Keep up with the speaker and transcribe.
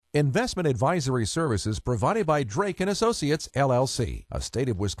Investment advisory services provided by Drake & Associates, LLC, a state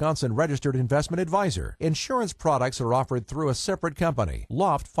of Wisconsin registered investment advisor. Insurance products are offered through a separate company,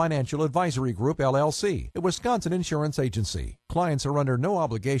 Loft Financial Advisory Group, LLC, a Wisconsin insurance agency. Clients are under no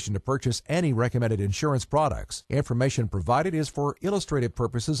obligation to purchase any recommended insurance products. Information provided is for illustrative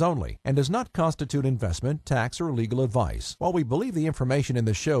purposes only and does not constitute investment, tax, or legal advice. While we believe the information in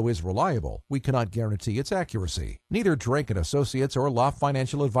the show is reliable, we cannot guarantee its accuracy. Neither Drake & Associates or Loft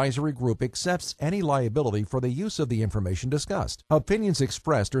Financial Advisory Group accepts any liability for the use of the information discussed. Opinions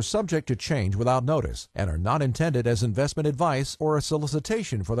expressed are subject to change without notice and are not intended as investment advice or a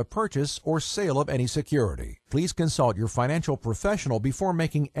solicitation for the purchase or sale of any security. Please consult your financial professional before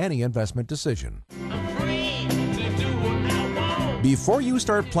making any investment decision. Before you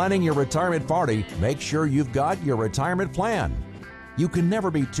start planning your retirement party, make sure you've got your retirement plan. You can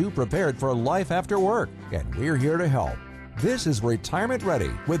never be too prepared for life after work, and we're here to help. This is Retirement Ready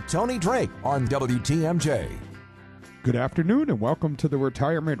with Tony Drake on WTMJ. Good afternoon and welcome to the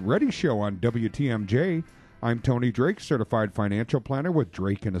Retirement Ready Show on WTMJ. I'm Tony Drake, Certified Financial Planner with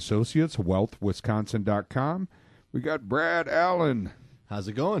Drake & Associates, wealthwisconsin.com. We got Brad Allen. How's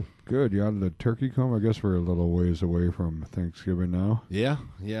it going? Good. You out of the turkey comb? I guess we're a little ways away from Thanksgiving now. Yeah.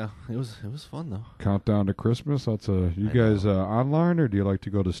 It was fun though. Countdown to Christmas. You guys online, or do you like to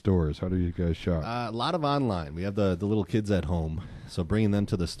go to stores? How do you guys shop? A lot of online. We have the little kids at home, so bringing them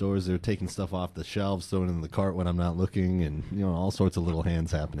to the stores, they're taking stuff off the shelves, throwing it in the cart when I'm not looking, and all sorts of little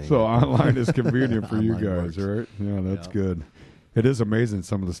hands happening. So online is convenient for you guys, works. right? Yeah, that's good. It is amazing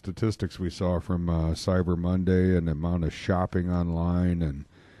some of the statistics we saw from Cyber Monday and the amount of shopping online, and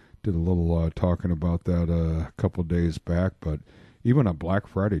did a little talking about that a couple days back. But even on Black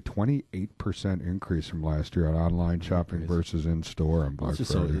Friday, 28% increase from last year on online shopping versus in-store on Black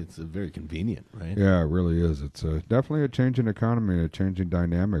Friday. It's very convenient, right? Yeah, it really is. It's definitely a changing economy and a changing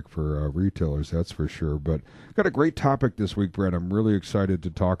dynamic for retailers, that's for sure. But got a great topic this week, Brett. I'm really excited to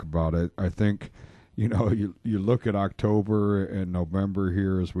talk about it. I think you look at October and November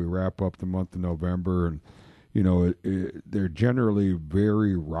here as we wrap up the month of November, and they're generally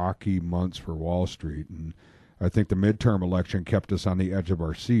very rocky months for Wall Street, and I think the midterm election kept us on the edge of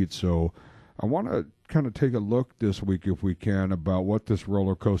our seats. So I want to kind of take a look this week, if we can, about what this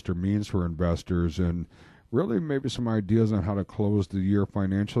roller coaster means for investors, and really maybe some ideas on how to close the year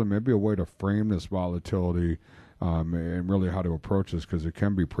financially, maybe a way to frame this volatility, and really how to approach this, because it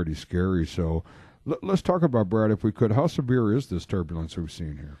can be pretty scary. So let's talk about, Brad, if we could, how severe is this turbulence we've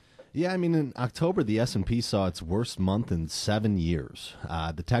seen here? Yeah, I mean, in October, the S&P saw its worst month in 7 years.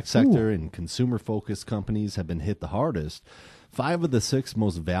 The tech sector and consumer-focused companies have been hit the hardest. 5 of the 6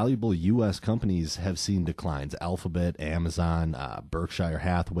 most valuable U.S. companies have seen declines: Alphabet, Amazon, Berkshire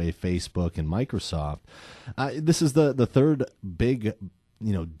Hathaway, Facebook, and Microsoft. This is the third big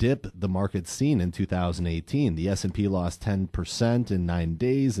dip the market's seen in 2018. The S&P lost 10% in 9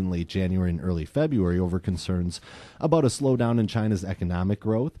 days in late January and early February over concerns about a slowdown in China's economic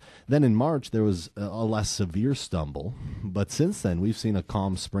growth. Then in March, there was a less severe stumble. But since then, we've seen a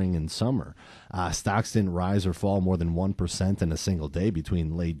calm spring and summer. Stocks didn't rise or fall more than 1% in a single day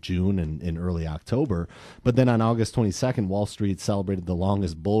between late June and early October. But then on August 22nd, Wall Street celebrated the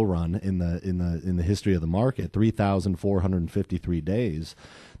longest bull run in the history of the market, 3,453 days.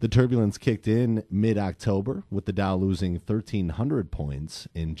 The turbulence kicked in mid-October, with the Dow losing 1,300 points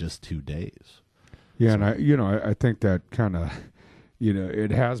in just 2 days. Yeah, and I think that kind of,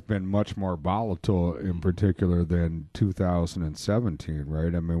 it has been much more volatile in particular than 2017,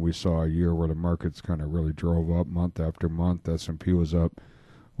 right? I mean, we saw a year where the markets kind of really drove up month after month. S&P was up,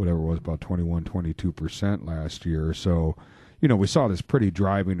 whatever it was, about 21, 22% last year. So, we saw this pretty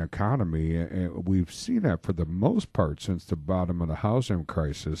driving economy, and we've seen that for the most part since the bottom of the housing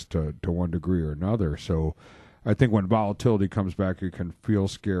crisis to one degree or another. So I think when volatility comes back, it can feel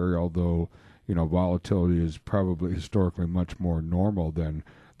scary, although volatility is probably historically much more normal than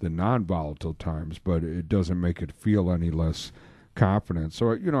the non-volatile times, but it doesn't make it feel any less confident.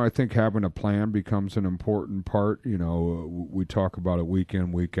 So, I think having a plan becomes an important part. We talk about it week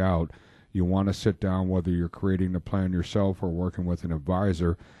in, week out. You want to sit down, whether you're creating the plan yourself or working with an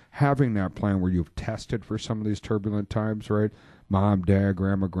advisor, having that plan where you've tested for some of these turbulent times, right? Mom, dad,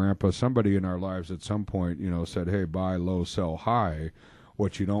 grandma, grandpa, somebody in our lives at some point, said, hey, buy low, sell high.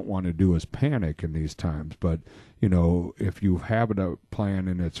 What you don't want to do is panic in these times. But, if you have a plan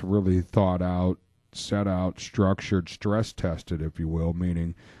and it's really thought out, set out, structured, stress tested, if you will,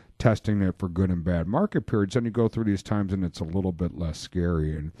 meaning testing it for good and bad market periods, then you go through these times and it's a little bit less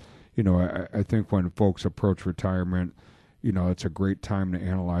scary. And, I think when folks approach retirement, it's a great time to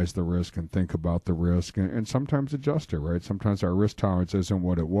analyze the risk and think about the risk and sometimes adjust it, right? Sometimes our risk tolerance isn't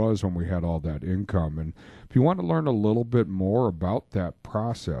what it was when we had all that income. And if you want to learn a little bit more about that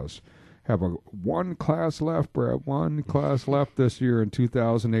process, have one class left, Brad, one class left this year in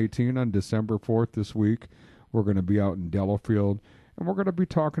 2018 on December 4th this week. We're going to be out in Delafield, and we're going to be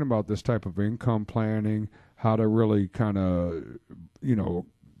talking about this type of income planning, how to really kind of,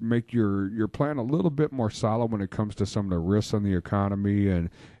 make your plan a little bit more solid when it comes to some of the risks on the economy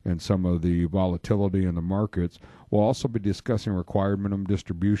and some of the volatility in the markets. We'll also be discussing required minimum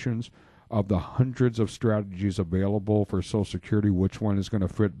distributions. Of the hundreds of strategies available for Social Security, which one is going to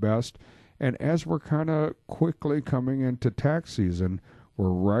fit best. And as we're kind of quickly coming into tax season, we're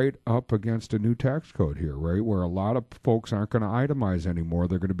right up against a new tax code here, right, where a lot of folks aren't going to itemize anymore.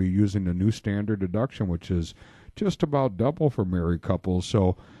 They're going to be using the new standard deduction, which is just about double for married couples.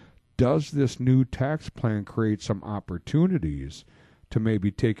 So does this new tax plan create some opportunities to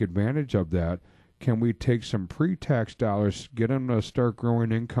maybe take advantage of that? Can we take some pre-tax dollars, get them to start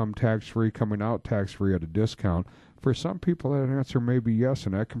growing income tax-free, coming out tax-free at a discount? For some people, that answer may be yes,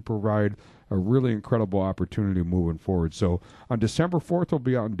 and that can provide a really incredible opportunity moving forward. So on December 4th, we'll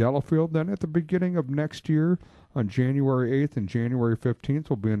be out in Delafield. Then at the beginning of next year, on January 8th and January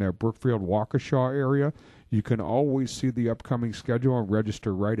 15th, we'll be in that Brookfield, Waukesha area. You can always see the upcoming schedule and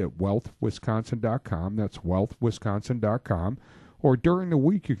register right at wealthwisconsin.com. That's wealthwisconsin.com. Or during the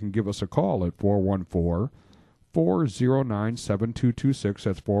week, you can give us a call at 414-409-7226.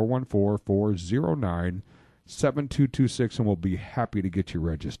 That's 414-409-7226, and we'll be happy to get you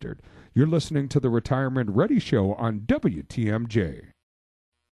registered. You're listening to the Retirement Ready Show on WTMJ.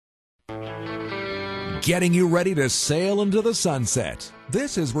 Getting you ready to sail into the sunset.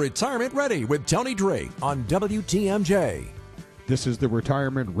 This is Retirement Ready with Tony Drake on WTMJ. This is the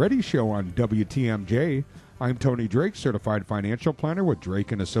Retirement Ready Show on WTMJ. I'm Tony Drake, certified financial planner with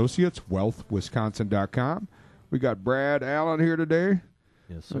Drake & Associates, wealthwisconsin.com. We got Brad Allen here today.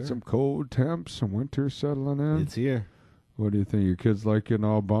 Yes, sir. Got some cold temps, some winter settling in. It's here. What do you think? Your kids like getting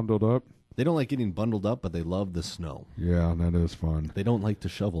all bundled up? They don't like getting bundled up, but they love the snow. Yeah, that is fun. They don't like to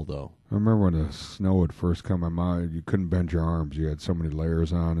shovel, though. I remember when the snow would first come on my mind, you couldn't bend your arms. You had so many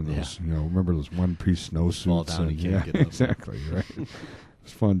layers on, and those, remember those one-piece snowsuits? Fall down, you can't get up. Exactly, right.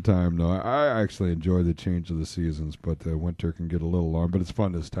 It's a fun time, though. I actually enjoy the change of the seasons, but the winter can get a little long. But it's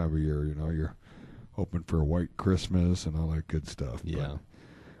fun this time of year. You're hoping for a white Christmas and all that good stuff. Yeah. But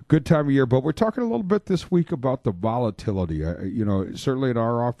good time of year. But we're talking a little bit this week about the volatility. Certainly at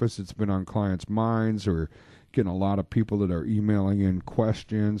our office, it's been on clients' minds. We're getting a lot of people that are emailing in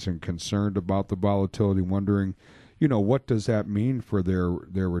questions and concerned about the volatility, wondering, what does that mean for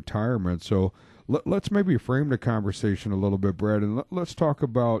their retirement? So let's maybe frame the conversation a little bit, Brad, and let's talk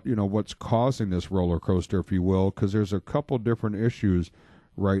about, what's causing this roller coaster, if you will, because there's a couple different issues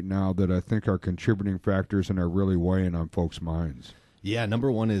right now that I think are contributing factors and are really weighing on folks' minds. Yeah,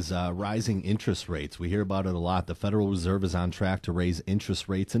 number one is rising interest rates. We hear about it a lot. The Federal Reserve is on track to raise interest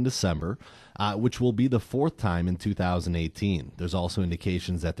rates in December, which will be the fourth time in 2018. There's also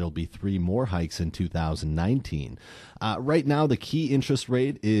indications that there'll be 3 more hikes in 2019. Right now, the key interest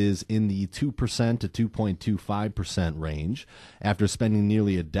rate is in the 2% to 2.25% range after spending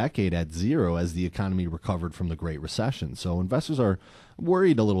nearly a decade at zero as the economy recovered from the Great Recession. So investors are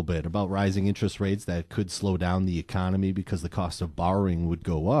worried a little bit about rising interest rates that could slow down the economy because the cost of borrowing would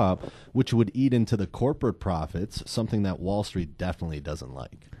go up, which would eat into the corporate profits, something that Wall Street definitely doesn't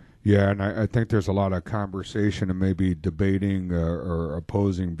like. Yeah, and I think there's a lot of conversation and maybe debating or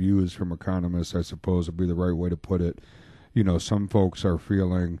opposing views from economists, I suppose would be the right way to put it. Some folks are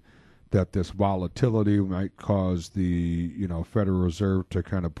feeling that this volatility might cause the, Federal Reserve to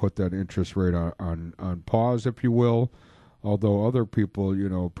kind of put that interest rate on pause, if you will. Although other people,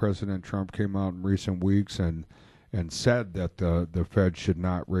 President Trump came out in recent weeks and said that the Fed should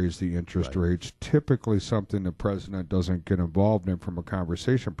not raise the interest rates, typically something the president doesn't get involved in from a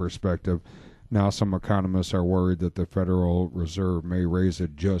conversation perspective. Now some economists are worried that the Federal Reserve may raise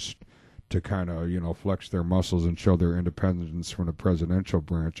it just to kind of, flex their muscles and show their independence from the presidential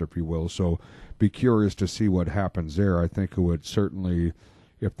branch, if you will. So be curious to see what happens there. I think it would certainly,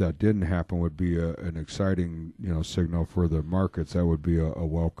 if that didn't happen, would be an exciting, signal for the markets. That would be a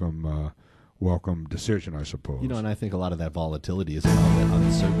welcome decision, I suppose. And I think a lot of that volatility is about that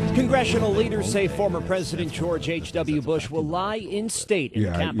uncertainty. Congressional leaders say former President George H.W. Bush will lie in state in the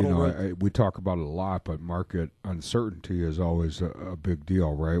Capitol. We talk about it a lot, but market uncertainty is always a big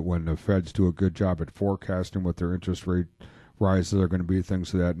deal, right? When the Feds do a good job at forecasting what their interest rate rises are going to be,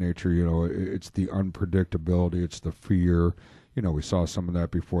 things of that nature, it's the unpredictability, it's the fear. We saw some of that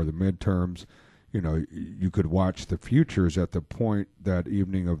before the midterms. you could watch the futures at the point that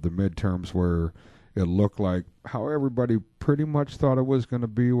evening of the midterms where it looked like how everybody pretty much thought it was going to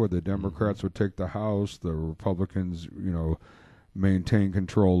be, where the Democrats would take the House, the Republicans, maintain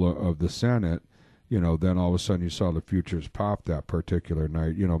control of the Senate. Then all of a sudden you saw the futures pop that particular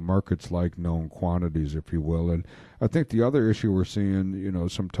night. Markets like known quantities, if you will. And I think the other issue we're seeing,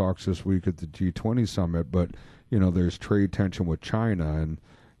 some talks this week at the G20 summit, but, there's trade tension with China. And,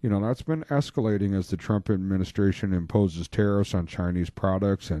 that's been escalating as the Trump administration imposes tariffs on Chinese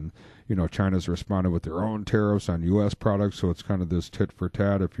products. And, China's responded with their own tariffs on U.S. products. So it's kind of this tit for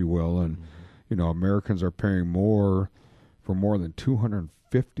tat, if you will. And, Americans are paying more for more than $250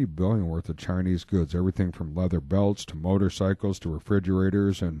 billion worth of Chinese goods, everything from leather belts to motorcycles to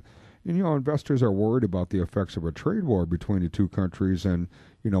refrigerators. And investors are worried about the effects of a trade war between the two countries and,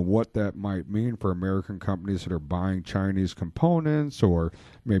 what that might mean for American companies that are buying Chinese components or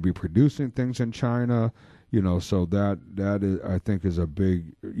maybe producing things in China. So that is, I think, is a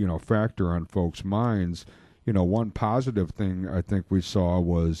big, factor on folks' minds. One positive thing I think we saw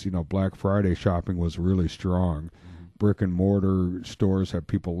was, Black Friday shopping was really strong. Brick and mortar stores had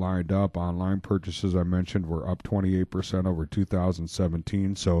people lined up. Online purchases, I mentioned, were up 28% over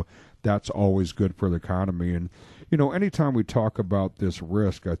 2017. So that's always good for the economy. And, anytime we talk about this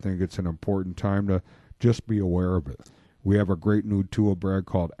risk, I think it's an important time to just be aware of it. We have a great new tool, Brad,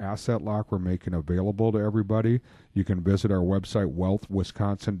 called Asset Lock we're making available to everybody. You can visit our website,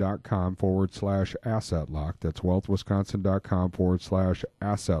 wealthwisconsin.com/asset lock. That's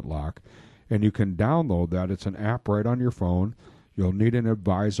wealthwisconsin.com/asset lock. And you can download that. It's an app right on your phone. You'll need an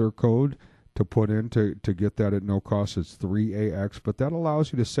advisor code to put in to get that at no cost. It's 3AX, but that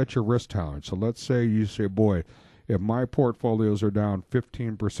allows you to set your risk tolerance. So let's say you say, boy, if my portfolios are down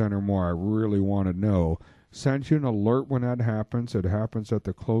 15% or more, I really want to know. Sends you an alert when that happens. It happens at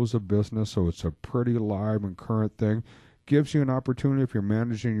the close of business, so it's a pretty live and current thing. Gives you an opportunity, if you're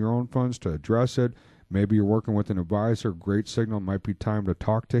managing your own funds, to address it. Maybe you're working with an advisor, great signal. It might be time to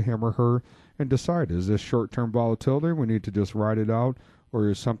talk to him or her and decide, is this short-term volatility? We need to just ride it out, or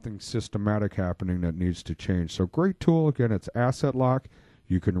is something systematic happening that needs to change? So great tool. Again, it's Asset Lock.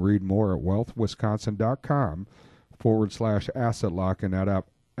 You can read more at wealthwisconsin.com/asset lock, and that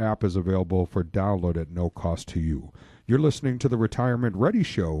app is available for download at no cost to you. You're listening to the Retirement Ready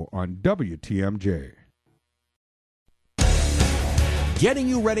Show on WTMJ. Getting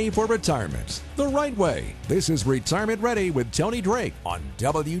you ready for retirement the right way. This is Retirement Ready with Tony Drake on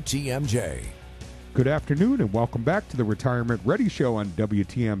WTMJ. Good afternoon and welcome back to the Retirement Ready Show on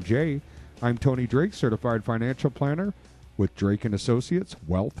WTMJ. I'm Tony Drake, certified financial planner with Drake & Associates,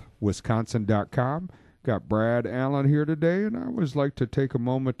 wealthwisconsin.com. Got Brad Allen here today, and I always like to take a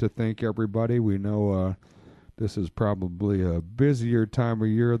moment to thank everybody. We know this is probably a busier time of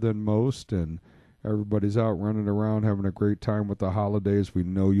year than most, and everybody's out running around having a great time with the holidays. We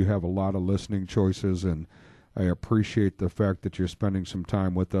know you have a lot of listening choices, and I appreciate the fact that you're spending some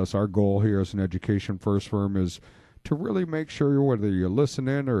time with us. Our goal here as an Education First firm is to really make sure, whether you listen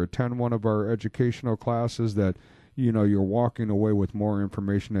in or attend one of our educational classes, that you're walking away with more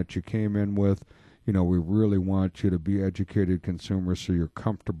information that you came in with. We really want you to be educated consumers so you're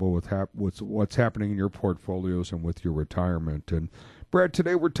comfortable with what's happening in your portfolios and with your retirement. And Brad,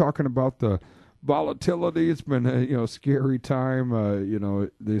 today we're talking about the volatility. It's been a scary time.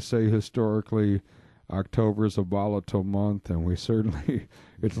 They say historically October is a volatile month, and we certainly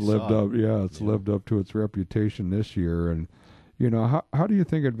lived up to its reputation this year. And how do you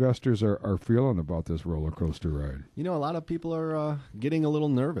think investors are feeling about this roller coaster ride? A lot of people are getting a little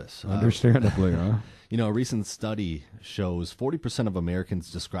nervous. Understandably, huh? A recent study shows 40% of Americans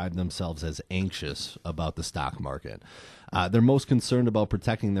describe themselves as anxious about the stock market. They're most concerned about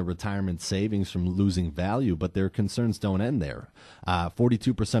protecting their retirement savings from losing value, but their concerns don't end there.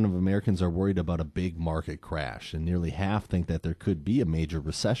 42% of Americans are worried about a big market crash, and nearly half think that there could be a major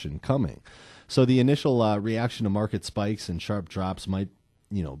recession coming. So the initial reaction to market spikes and sharp drops might,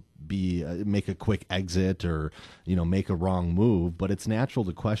 be make a quick exit or, make a wrong move, but it's natural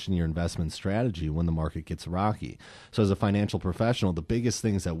to question your investment strategy when the market gets rocky. So as a financial professional, the biggest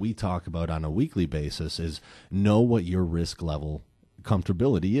things that we talk about on a weekly basis is know what your risk level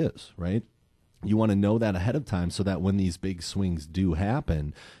comfortability is, right? You want to know that ahead of time so that when these big swings do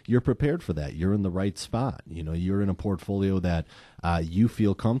happen, you're prepared for that. You're in the right spot. You're in a portfolio that you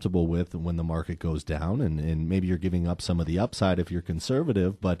feel comfortable with when the market goes down, and maybe you're giving up some of the upside if you're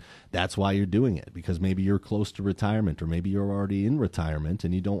conservative, but that's why you're doing it, because maybe you're close to retirement, or maybe you're already in retirement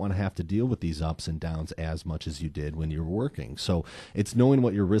and you don't want to have to deal with these ups and downs as much as you did when you were working. So it's knowing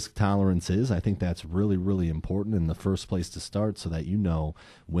what your risk tolerance is. I think that's really, really important in the first place to start, so that you know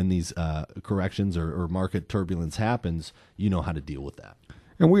when these corrections or market turbulence happens, you know how to deal with that.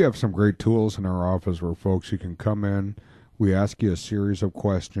 And we have some great tools in our office where folks, you can come in, we ask you a series of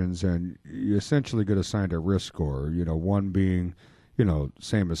questions, and you essentially get assigned a risk score, one being,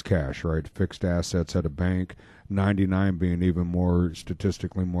 same as cash, right? Fixed assets at a bank, 99 being even more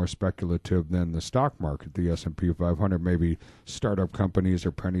statistically more speculative than the stock market, the S&P 500, maybe startup companies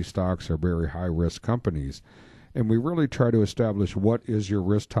or penny stocks or very high-risk companies. And we really try to establish what is your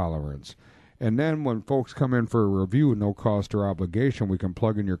risk tolerance. And then when folks come in for a review, no cost or obligation, we can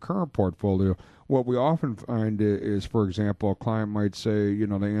plug in your current portfolio. What we often find is, for example, a client might say, they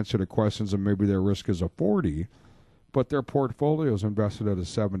answer the questions and maybe their risk is a 40, but their portfolio is invested at a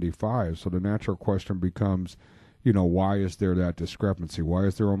 75. So the natural question becomes, why is there that discrepancy? Why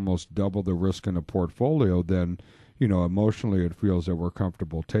is there almost double the risk in a portfolio than, emotionally it feels that we're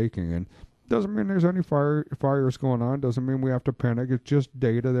comfortable taking? And doesn't mean there's any fires going on. Doesn't mean we have to panic. It's just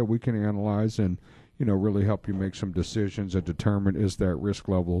data that we can analyze and, really help you make some decisions and determine, is that risk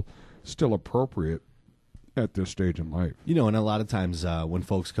level still appropriate at this stage in life. And a lot of times when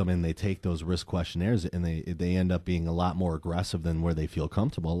folks come in, they take those risk questionnaires and they end up being a lot more aggressive than where they feel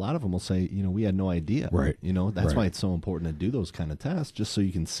comfortable. A lot of them will say, we had no idea. Right. That's why it's so important to do those kind of tests, just so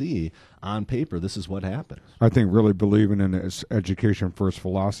you can see on paper, this is what happens. I think really believing in this education first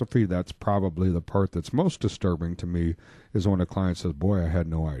philosophy, that's probably the part that's most disturbing to me, is when a client says, boy, I had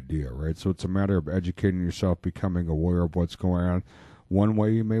no idea, right? So it's a matter of educating yourself, becoming aware of what's going on. One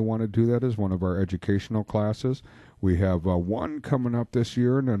way you may want to do that is one of our educational classes. We have one coming up this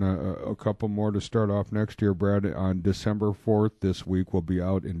year, and then a couple more to start off next year, Brad. On December 4th this week, we'll be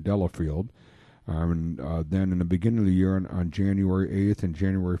out in Delafield. And then in the beginning of the year, on January 8th and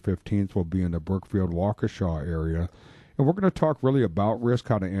January 15th, we'll be in the Brookfield-Waukesha area. And we're going to talk really about risk,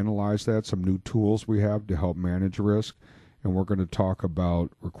 how to analyze that, some new tools we have to help manage risk. And we're going to talk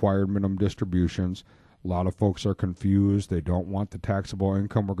about required minimum distributions. A lot of folks are confused. They don't want the taxable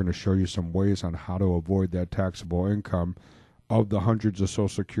income. We're going to show you some ways on how to avoid that taxable income. Of the hundreds of Social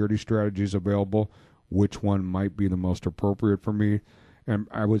Security strategies available, which one might be the most appropriate for me? And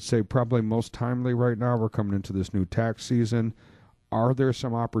I would say probably most timely right now, we're coming into this new tax season. Are there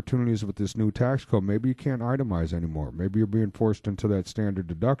some opportunities with this new tax code? Maybe you can't itemize anymore. Maybe you're being forced into that standard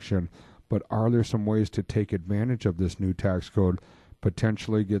deduction. But are there some ways to take advantage of this new tax code,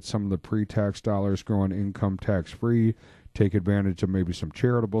 potentially get some of the pre-tax dollars going income tax-free, take advantage of maybe some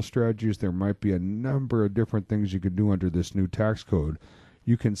charitable strategies? There might be a number of different things you could do under this new tax code.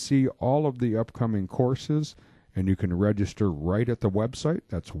 You can see all of the upcoming courses, and you can register right at the website.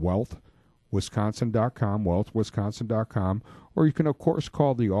 That's wealthwisconsin.com, wealthwisconsin.com. Or you can, of course,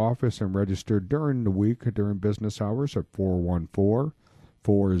 call the office and register during the week, during business hours at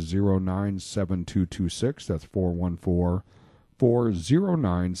 414-409-7226. That's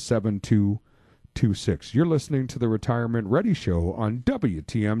 414-409-7226. You're listening to the Retirement Ready Show on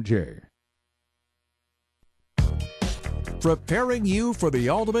WTMJ. Preparing you for the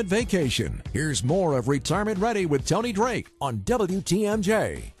ultimate vacation. Here's more of Retirement Ready with Tony Drake on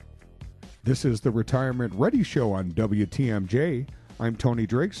WTMJ. This is the Retirement Ready Show on WTMJ. I'm Tony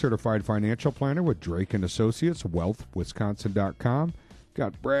Drake, certified financial planner with Drake & Associates, wealthwisconsin.com.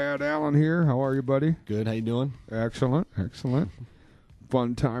 Got Brad Allen here. How are you, buddy? Good. How you doing? Excellent.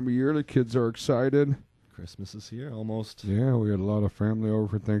 Fun time of year. The kids are excited. Christmas is here almost. Yeah, we had a lot of family over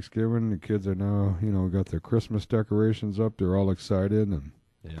for Thanksgiving. The kids are now, got their Christmas decorations up. They're all excited, and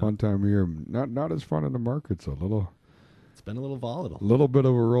fun time of year. Not as fun in the markets. It's been a little volatile. A little bit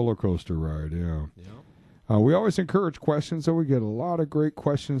of a roller coaster ride, yeah. We always encourage questions, so we get a lot of great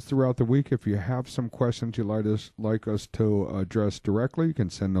questions throughout the week. If you have some questions you'd like us to address directly, you can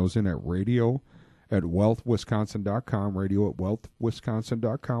send those in at radio@wealthwisconsin.com,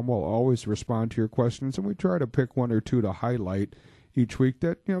 radio@wealthwisconsin.com. We'll always respond to your questions, and we try to pick one or two to highlight each week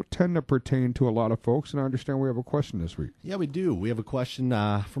that tend to pertain to a lot of folks. And I understand we have a question this week. Yeah, we do. We have a question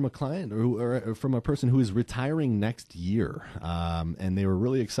from a client or from a person who is retiring next year, and they were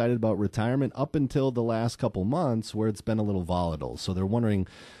really excited about retirement up until the last couple months, where it's been a little volatile. So they're wondering,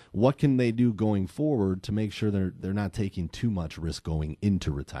 what can they do going forward to make sure they're not taking too much risk going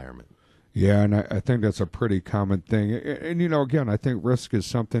into retirement? Yeah, and I think that's a pretty common thing. And again, I think risk is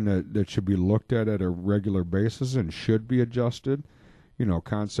something that should be looked at a regular basis and should be adjusted.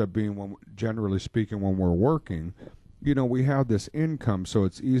 Concept being, generally speaking, when we're working, we have this income, so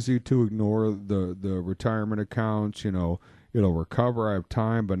it's easy to ignore the retirement accounts. It'll recover. I have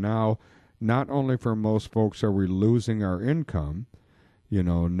time. But now, not only for most folks are we losing our income,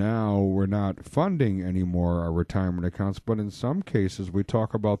 now we're not funding anymore our retirement accounts, but in some cases we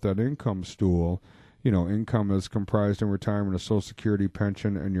talk about that income stool. Income is comprised in retirement of Social Security,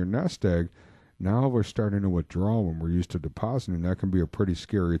 pension, and your nest egg. Now we're starting to withdraw when we're used to depositing. That can be a pretty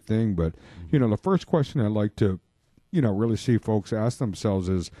scary thing. But, the first question I'd like to, really see folks ask themselves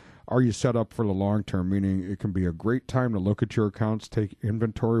is, are you set up for the long term? Meaning it can be a great time to look at your accounts, take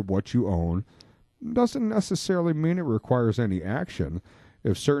inventory of what you own. Doesn't necessarily mean it requires any action.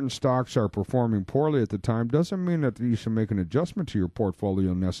 If certain stocks are performing poorly at the time, doesn't mean that you should make an adjustment to your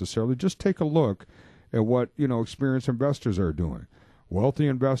portfolio necessarily. Just take a look at what, experienced investors are doing. Wealthy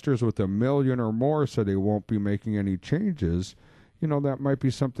investors with $1 million or more said they won't be making any changes. That might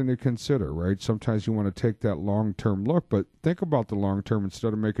be something to consider, right? Sometimes you want to take that long-term look, but think about the long-term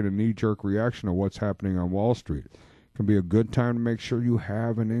instead of making a knee-jerk reaction to what's happening on Wall Street. It can be a good time to make sure you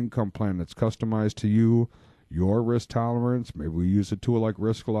have an income plan that's customized to you, your risk tolerance. Maybe we use a tool like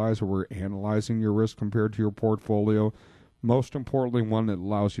Riskalyze where we're analyzing your risk compared to your portfolio. Most importantly, one that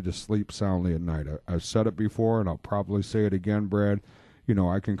allows you to sleep soundly at night. I've said it before, and I'll probably say it again, Brad.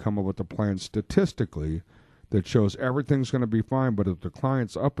 I can come up with a plan statistically that shows everything's going to be fine, but if the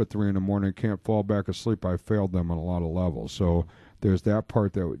client's up at 3 in the morning and can't fall back asleep, I failed them on a lot of levels. So there's that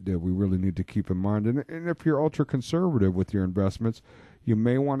part that we really need to keep in mind. And if you're ultra-conservative with your investments, you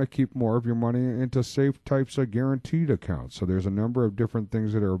may want to keep more of your money into safe types of guaranteed accounts. So there's a number of different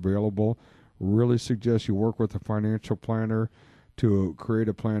things that are available. Really suggest you work with a financial planner to create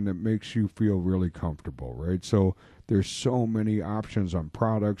a plan that makes you feel really comfortable, right? So there's so many options on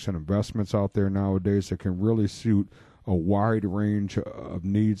products and investments out there nowadays that can really suit a wide range of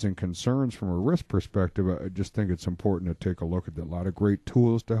needs and concerns from a risk perspective. I just think it's important to take a look at a lot of great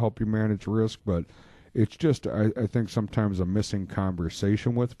tools to help you manage risk, but it's just, I think, sometimes a missing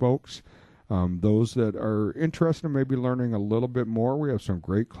conversation with folks. Those that are interested in maybe learning a little bit more, we have some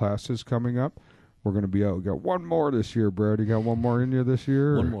great classes coming up. We're going to be out. We got one more this year, Brad. You got one more in you this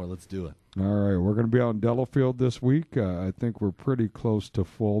year? One more. Let's do it. All right. We're going to be out in Delafield this week. I think we're pretty close to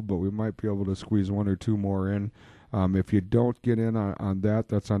full, but we might be able to squeeze one or two more in. If you don't get in on that,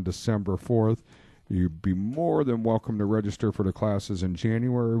 that's on December 4th. You'd be more than welcome to register for the classes in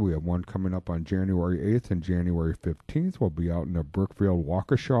January. We have one coming up on January 8th and January 15th. We'll be out in the Brookfield,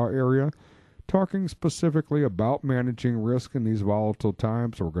 Waukesha area, talking specifically about managing risk in these volatile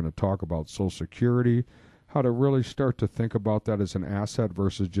times. We're going to talk about Social Security, how to really start to think about that as an asset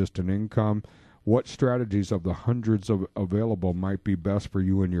versus just an income, what strategies of the hundreds of available might be best for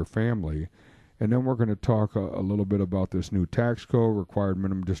you and your family. And then we're going to talk a little bit about this new tax code, required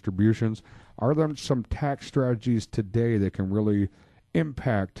minimum distributions. Are there some tax strategies today that can really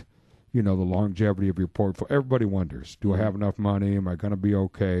impact, the longevity of your portfolio? Everybody wonders, do I have enough money? Am I going to be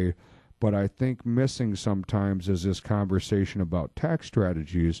okay? But I think missing sometimes is this conversation about tax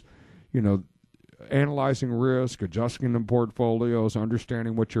strategies, analyzing risk, adjusting the portfolios,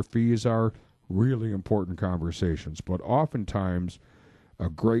 understanding what your fees are, really important conversations. But oftentimes, a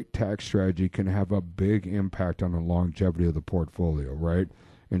great tax strategy can have a big impact on the longevity of the portfolio, right?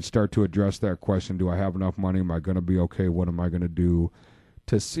 And start to address that question, do I have enough money? Am I going to be okay? What am I going to do?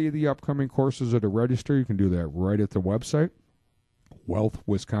 To see the upcoming courses at a register, you can do that right at the website,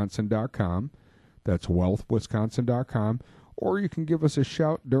 wealthwisconsin.com. That's wealthwisconsin.com. Or you can give us a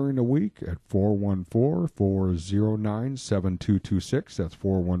shout during the week at 414-409-7226. That's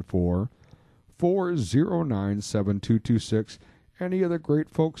 414-409-7226. Any of the great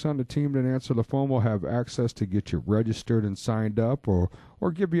folks on the team that answer the phone will have access to get you registered and signed up, or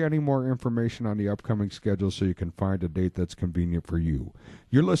give you any more information on the upcoming schedule so you can find a date that's convenient for you.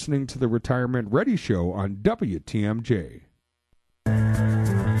 You're listening to the Retirement Ready Show on WTMJ.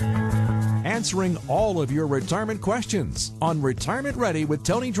 Answering all of your retirement questions on Retirement Ready with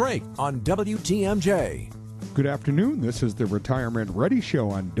Tony Drake on WTMJ. Good afternoon. This is the Retirement Ready Show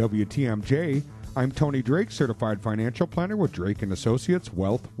on WTMJ. I'm Tony Drake, Certified Financial Planner with Drake & Associates,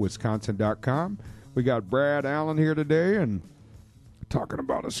 wealthwisconsin.com. We got Brad Allen here today and talking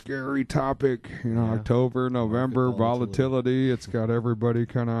about a scary topic, October, November, volatility. It's got everybody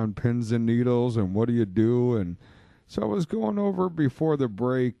kind of on pins and needles, and what do you do? And so I was going over before the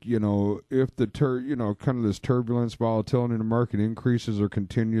break, if the kind of this turbulence, volatility in the market increases or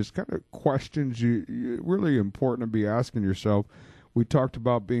continues, kind of questions you really important to be asking yourself. We talked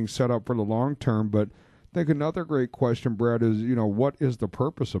about being set up for the long term, but I think another great question, Brad, is, what is the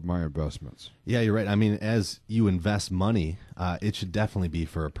purpose of my investments? Yeah, you're right. I mean, as you invest money, it should definitely be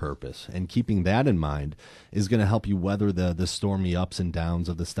for a purpose. And keeping that in mind is going to help you weather the stormy ups and downs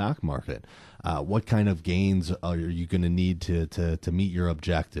of the stock market. What kind of gains are you going to need to meet your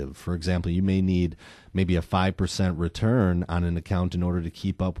objective? For example, you may need maybe a 5% return on an account in order to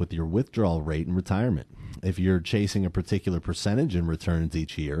keep up with your withdrawal rate in retirement. If you're chasing a particular percentage in returns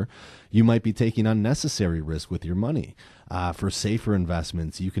each year, you might be taking unnecessary risk with your money. For safer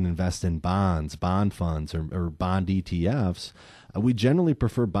investments, you can invest in bonds, bond funds, or bond ETFs. We generally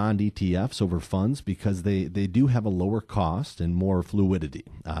prefer bond ETFs over funds because they do have a lower cost and more fluidity.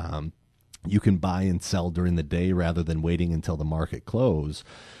 You can buy and sell during the day rather than waiting until the market close.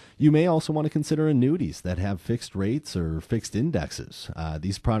 You may also want to consider annuities that have fixed rates or fixed indexes.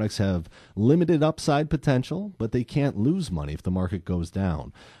 These products have limited upside potential, but they can't lose money if the market goes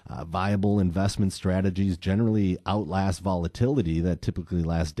down. Viable investment strategies generally outlast volatility that typically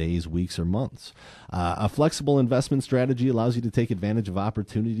lasts days, weeks, or months. A flexible investment strategy allows you to take advantage of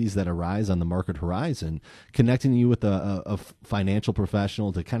opportunities that arise on the market horizon, connecting you with a financial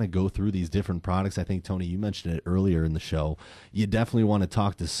professional to kind of go through these different products. I think, Tony, you mentioned it earlier in the show. You definitely want to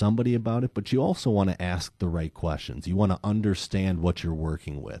talk to somebody about it, but you also want to ask the right questions. You want to understand what you're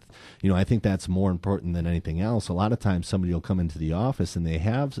working with. I think that's more important than anything else. A lot of times somebody will come into the office and they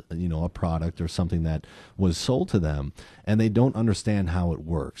have, a product or something that was sold to them and they don't understand how it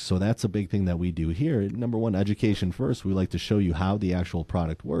works. So that's a big thing that we do here. Number one, education first. We like to show you how the actual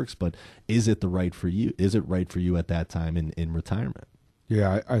product works, but is it right for you? Is it right for you at that time in retirement?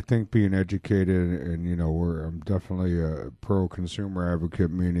 Yeah, I think being educated, and I'm definitely a pro-consumer advocate,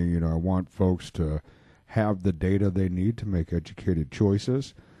 meaning I want folks to have the data they need to make educated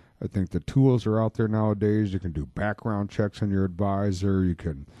choices. I think the tools are out there nowadays. You can do background checks on your advisor. You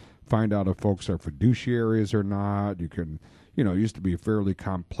can find out if folks are fiduciaries or not. You can, it used to be fairly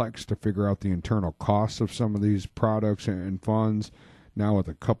complex to figure out the internal costs of some of these products and funds. Now with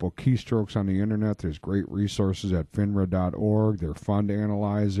a couple keystrokes on the internet, there's great resources at finra.org, their fund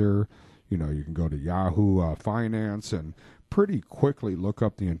analyzer. You can go to Yahoo Finance and pretty quickly look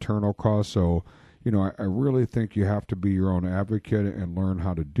up the internal costs. So, I really think you have to be your own advocate and learn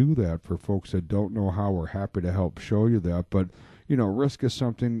how to do that. For folks that don't know how, we're happy to help show you that. But, risk is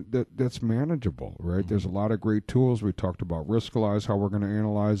something that's manageable, right? Mm-hmm. There's a lot of great tools. We talked about Riskalyze, how we're going to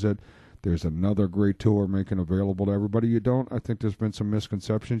analyze it. There's another great tool we're making available to everybody. I think there's been some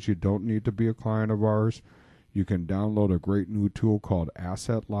misconceptions. You don't need to be a client of ours. You can download a great new tool called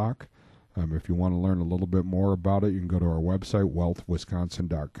Asset Lock. If you want to learn a little bit more about it, you can go to our website,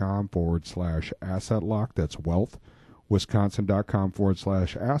 wealthwisconsin.com/asset lock. That's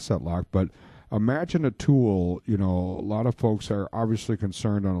wealthwisconsin.com/asset lock. But imagine a tool, a lot of folks are obviously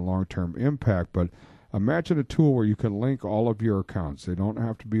concerned on a long-term impact, but imagine a tool where you can link all of your accounts. They don't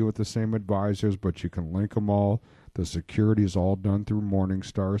have to be with the same advisors, but you can link them all. The security is all done through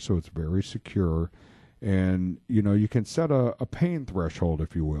Morningstar, so it's very secure. And, you can set a pain threshold,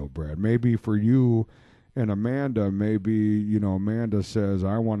 if you will, Brad. Maybe for you and Amanda, Amanda says,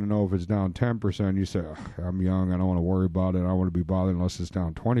 I want to know if it's down 10%. You say, I'm young, I don't want to worry about it. I don't want to be bothered unless it's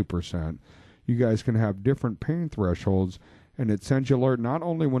down 20%. You guys can have different pain thresholds, and it sends you alert not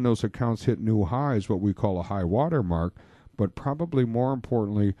only when those accounts hit new highs, what we call a high water mark, but probably more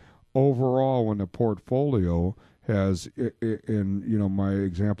importantly, overall when the portfolio has, in my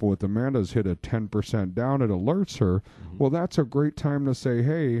example with Amanda's, hit a 10% down, it alerts her. Mm-hmm. Well, that's a great time to say,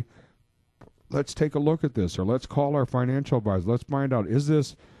 hey, let's take a look at this, or let's call our financial advisor. Let's find out, is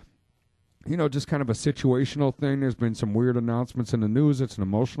this, just kind of a situational thing? There's been some weird announcements in the news. It's an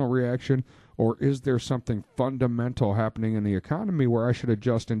emotional reaction. Or is there something fundamental happening in the economy where I should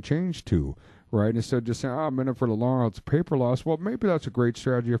adjust and change to, right? Instead of just saying, I'm in it for the long haul, it's a paper loss. Well, maybe that's a great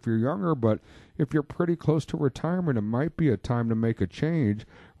strategy if you're younger, but if you're pretty close to retirement, it might be a time to make a change,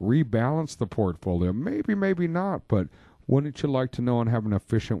 rebalance the portfolio. Maybe, maybe not, but wouldn't you like to know and have an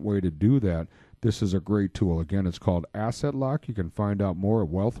efficient way to do that? This is a great tool. Again, it's called Asset Lock. You can find out more at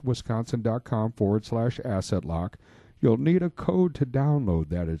wealthwisconsin.com/asset lock. You'll need a code to download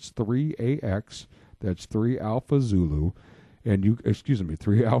that. It's 3AX. That's 3 Alpha Zulu. And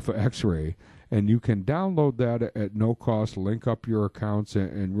 3 Alpha X-ray. And you can download that at no cost, link up your accounts,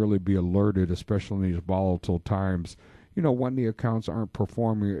 and really be alerted, especially in these volatile times, when the accounts aren't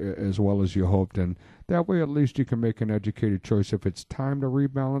performing as well as you hoped. And that way, at least you can make an educated choice. If it's time to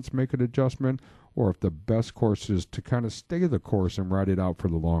rebalance, make an adjustment, or if the best course is to kind of stay the course and ride it out for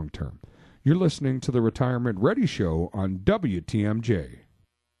the long term. You're listening to the Retirement Ready Show on WTMJ.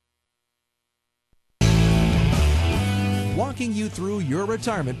 walking you through your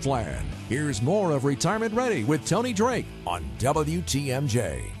retirement plan. Here's more of Retirement Ready with Tony Drake on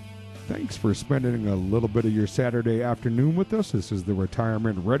WTMJ. Thanks for spending a little bit of your Saturday afternoon with us. This is the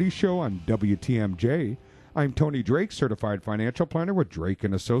Retirement Ready Show on WTMJ. I'm Tony Drake, certified financial planner with Drake &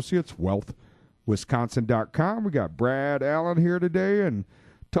 Associates, wealthwisconsin.com. We got Brad Allen here today and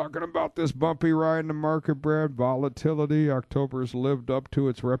talking about this bumpy ride in the market, Brad, volatility. October's lived up to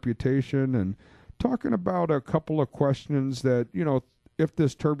its reputation, and talking about a couple of questions that, you know, if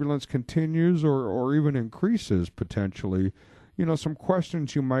this turbulence continues or even increases potentially, you know, some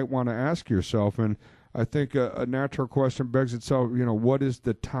questions you might want to ask yourself. And I think a natural question begs itself, you know, what is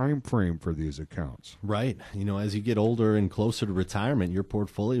the time frame for these accounts? Right. You know, as you get older and closer to retirement, your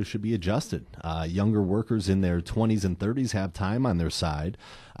portfolio should be adjusted. Younger workers in their 20s and 30s have time on their side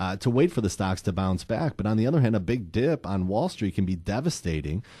to wait for the stocks to bounce back. But on the other hand, a big dip on Wall Street can be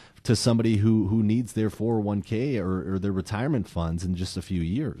devastating to somebody who needs their 401k or their retirement funds in just a few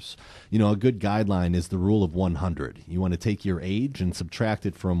years. You know, a good guideline is the rule of 100. You want to take your age and subtract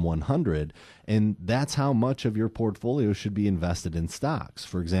it from 100, and that's how much of your portfolio should be invested in stocks.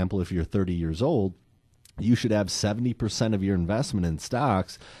 For example, if you're 30 years old, you should have 70% of your investment in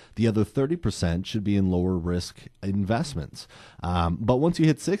stocks. The other 30% should be in lower risk investments. But once you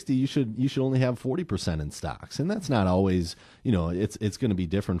hit 60, you should only have 40% in stocks. And that's not always, you know, it's going to be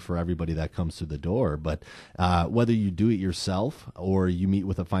different for everybody that comes through the door. But whether you do it yourself or you meet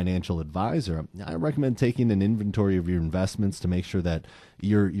with a financial advisor, I recommend taking an inventory of your investments to make sure that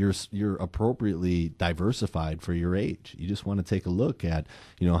you're appropriately diversified for your age. You just want to take a look at,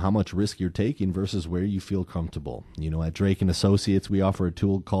 you know, how much risk you're taking versus where you feel comfortable. You know, at Drake & Associates, we offer a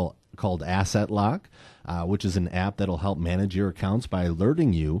tool called Asset Lock, which is an app that'll help manage your accounts by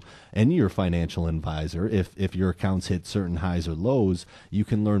alerting you and your financial advisor if your accounts hit certain highs or lows. You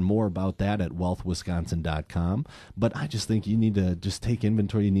can learn more about that at wealthwisconsin.com. But I just think you need to just take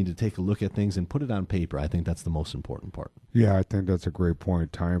inventory. You need to take a look at things and put it on paper. I think that's the most important part. Yeah, I think that's a great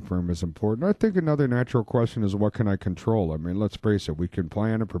point. Time frame is important. I think another natural question is, what can I control? I mean, let's face it, we can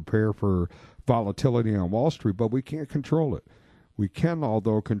plan and prepare for volatility on Wall Street, but we can't control it. We can,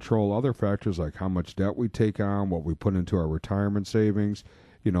 although, control other factors like how much debt we take on, what we put into our retirement savings.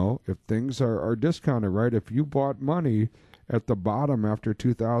 You know, if things are discounted, right? If you bought money at the bottom after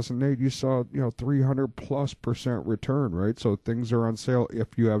 2008, you saw, you know, 300+% return, right? So things are on sale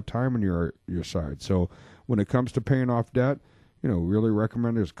if you have time on your side. So when it comes to paying off debt, you know, really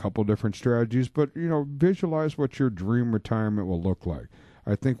recommend there's a couple different strategies, but, you know, visualize what your dream retirement will look like.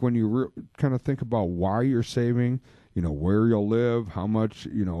 I think when you kind of think about why you're saving, you know, where you'll live, how much,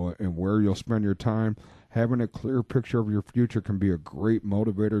 you know, and where you'll spend your time, having a clear picture of your future can be a great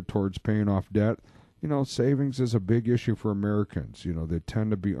motivator towards paying off debt. You know, savings is a big issue for Americans. You know, they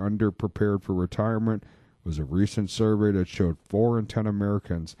tend to be underprepared for retirement. It was a recent survey that showed 4 in 10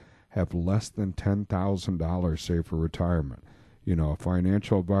 Americans have less than $10,000 saved for retirement. You know, a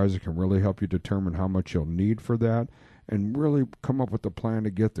financial advisor can really help you determine how much you'll need for that and really come up with a plan to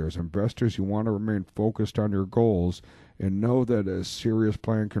get there. As investors, you want to remain focused on your goals and know that a serious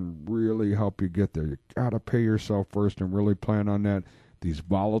plan can really help you get there. You got to pay yourself first and really plan on that. These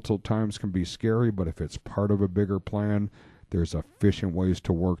volatile times can be scary, but if it's part of a bigger plan, there's efficient ways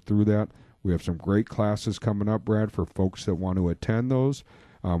to work through that. We have some great classes coming up, Brad, for folks that want to attend those.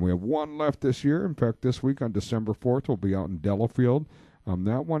 We have one left this year. In fact, this week on December 4th, we'll be out in Delafield.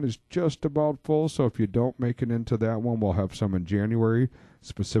 That one is just about full, so if you don't make it into that one, we'll have some in January.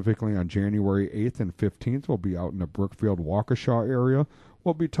 Specifically on January 8th and 15th, we'll be out in the Brookfield-Waukesha area.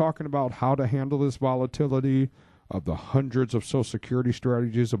 We'll be talking about how to handle this volatility, of the hundreds of Social Security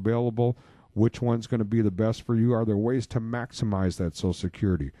strategies available, which one's going to be the best for you. Are there ways to maximize that Social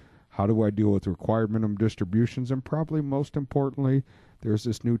Security? How do I deal with required minimum distributions? And probably most importantly, there's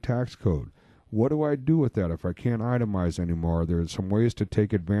this new tax code. What do I do with that if I can't itemize anymore? There's some ways to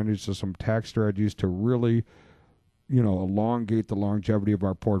take advantage of some tax strategies to really, you know, elongate the longevity of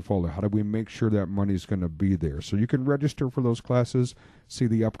our portfolio. How do we make sure that money's going to be there? So you can register for those classes. See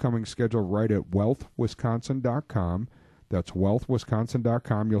the upcoming schedule right at wealthwisconsin.com. That's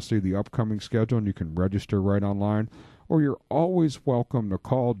wealthwisconsin.com. You'll see the upcoming schedule, and you can register right online. Or you're always welcome to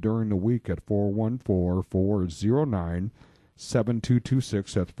call during the week at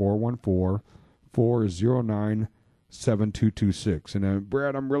 414-409-7226. That's 414-409-7226. And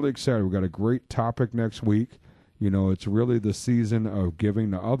Brad, I'm really excited. We've got a great topic next week. You know, it's really the season of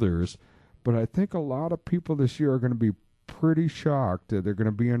giving to others. But I think a lot of people this year are going to be pretty shocked that they're going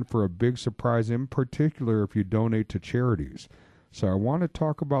to be in for a big surprise, in particular if you donate to charities. So I want to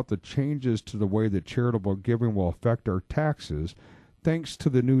talk about the changes to the way that charitable giving will affect our taxes, thanks to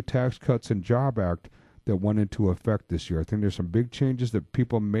the new Tax Cuts and Job Act that went into effect this year. I think there's some big changes that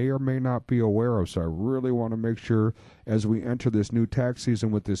people may or may not be aware of, so I really want to make sure as we enter this new tax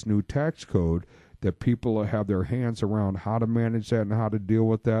season with this new tax code that people have their hands around how to manage that and how to deal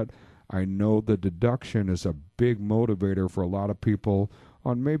with that. I know the deduction is a big motivator for a lot of people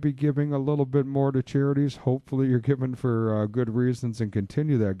on maybe giving a little bit more to charities. Hopefully you're giving for good reasons and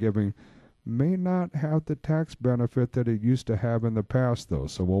continue that giving. May not have the tax benefit that it used to have in the past, though,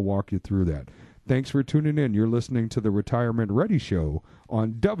 so we'll walk you through that. Thanks for tuning in. You're listening to the Retirement Ready Show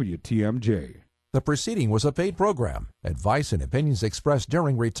on WTMJ. The preceding was a paid program. Advice and opinions expressed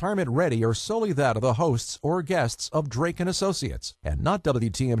during Retirement Ready are solely that of the hosts or guests of Drake & Associates, and not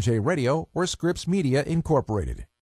WTMJ Radio or Scripps Media Incorporated.